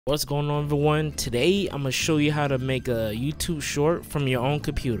What's going on, everyone? Today I'm gonna show you how to make a YouTube short from your own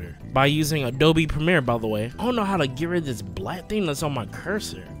computer by using Adobe Premiere. By the way, I don't know how to get rid of this black thing that's on my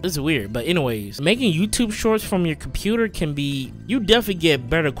cursor. It's weird, but anyways, making YouTube shorts from your computer can be, you definitely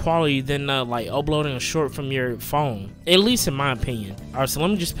get better quality than like uploading a short from your phone, at least in my opinion. All right, so let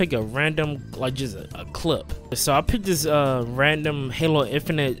me just pick a random, like just a clip. So I picked this random Halo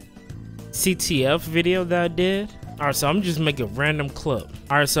Infinite CTF video that I did. Alright, so I'm just making a random clip.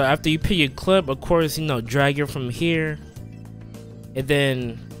 Alright, so after you pick your clip, of course, drag it from here. And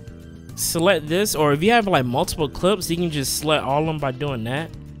then select this, or if you have like multiple clips, you can just select all of them by doing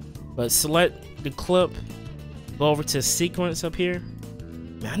that. But select the clip, go over to sequence up here.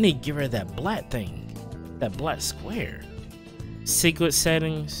 Man, I need to get rid of that black thing, that black square. Sequence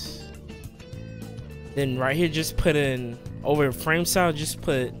settings. Then right here, just put in, over frame size, just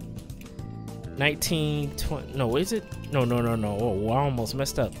put 1920, no, is it? No. Oh, I almost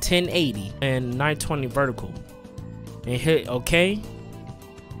messed up. 1080 and 920 vertical. And hit OK.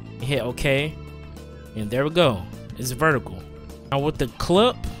 And hit OK. And there we go. It's vertical. Now with the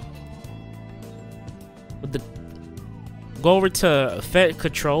clip, go over to Effect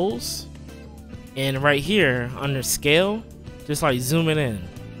Controls, and right here under Scale, just like zoom it in,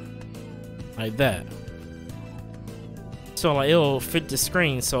 like that. So like it'll fit the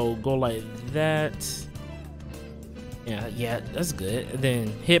screen. So go like that. Yeah, that's good. And then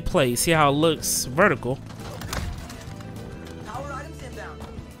hit play. See how it looks vertical. Power items inbound.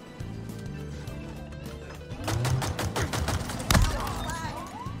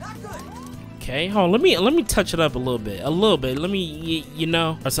 Okay, hold on, let me touch it up a little bit. Let me,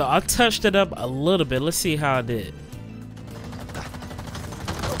 so I touched it up a little bit. Let's see how I did.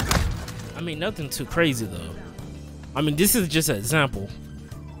 I mean, nothing too crazy though. I mean, this is just an example.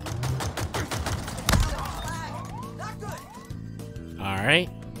 Alright,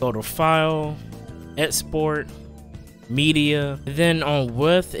 go to File, Export, Media, then on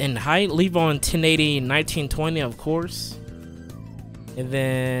Width and Height, leave on 1080 and 1920, of course. And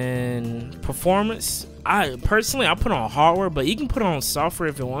then Performance, I put on hardware, but you can put on software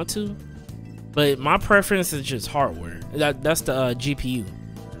if you want to. But my preference is just hardware. That's the GPU.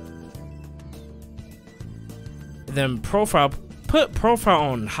 Then profile, put profile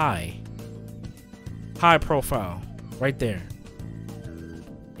on high profile right there.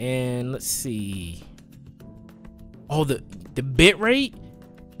 And let's see, oh, the bit rate,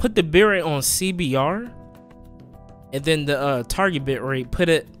 put the bit rate on CBR, and then the target bit rate, put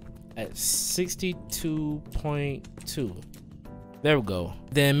it at 62.2. there we go.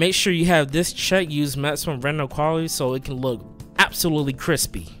 Then make sure you have this check, use maximum render quality, so it can look absolutely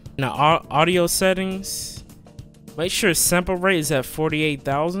crispy. Now audio settings, make sure sample rate is at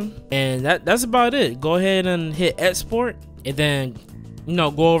 48,000, and that's about it. Go ahead and hit export, and then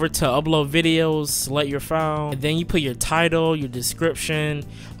go over to upload videos, select your file, and then you put your title, your description.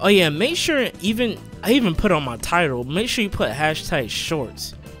 Oh yeah, make sure I even put on my title, make sure you put hashtag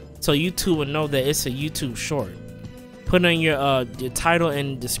shorts so YouTube will know that it's a YouTube short. Put in your title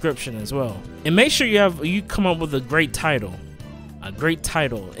and description as well, and make sure you come up with a great title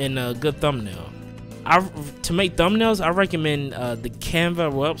and a good thumbnail. To make thumbnails, I recommend the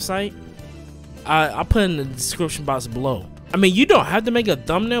Canva website. I'll put in the description box below. I mean, you don't have to make a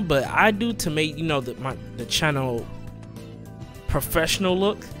thumbnail, but I do to make the channel professional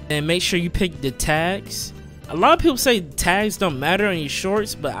look. And make sure you pick the tags. A lot of people say tags don't matter on your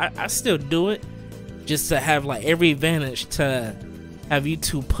shorts, but I still do it just to have like every advantage to have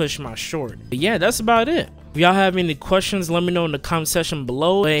YouTube push my short. But yeah, that's about it. If y'all have any questions, let me know in the comment section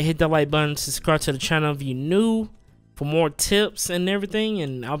below. And hit that like button, subscribe to the channel if you're new for more tips and everything.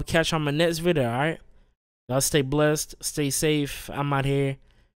 And I'll catch you on my next video, alright? Y'all stay blessed, stay safe. I'm out here.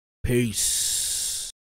 Peace.